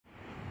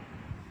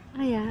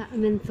Hiya,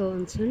 I'm in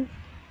Thornton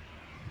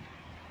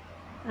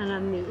and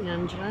I'm meeting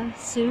Angela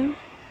soon.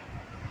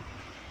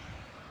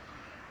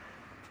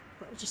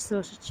 But I just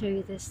thought I'd show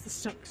you this, the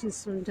stocks and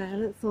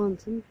Sundial at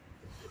Thornton.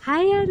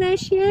 Hiya, there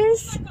she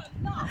is!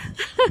 Are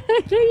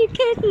you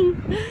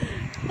kidding?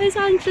 There's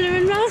Angela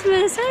and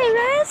Rasmus.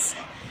 Hi, Ras!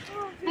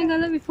 Hang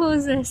on, let me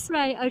pause this.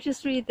 Right, I'll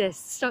just read this.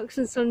 Stocks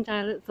and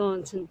Sundial at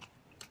Thornton.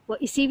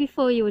 What you see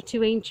before you are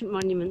two ancient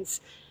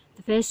monuments.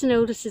 The first and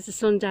oldest is the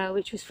Sundial,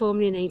 which was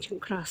formerly an ancient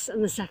cross,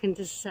 and the second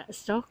is a set of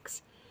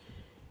stocks.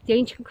 The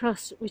ancient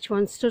cross, which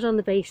once stood on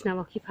the base now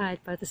occupied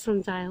by the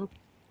Sundial,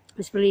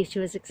 is believed to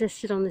have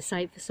existed on this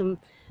site for some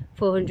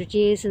 400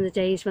 years. In the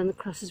days when the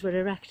crosses were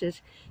erected,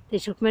 they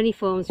took many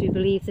forms. We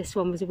believe this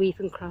one was a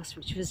weeping cross,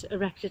 which was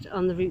erected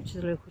on the route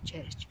to the local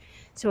church.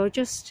 So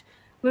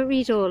won't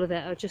read all of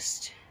it, I'll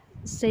just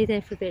stay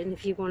there for a bit, and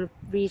if you want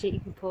to read it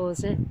you can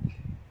pause it.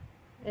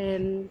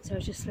 So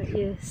I'll just let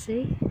you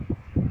see.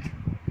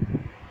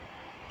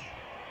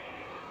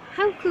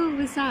 How cool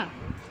was that?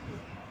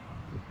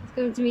 I was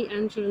going to meet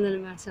Angela and then I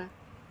met her.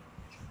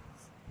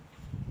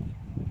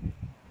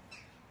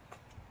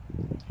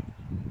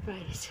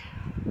 Right.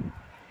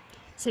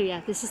 So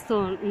yeah, this is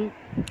Thornton,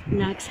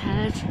 Nag's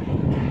Head,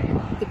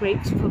 the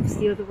Grapes pub's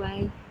the other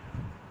way.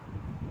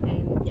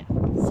 Yeah,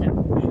 so,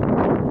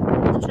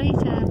 catch you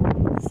later.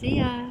 See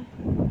ya!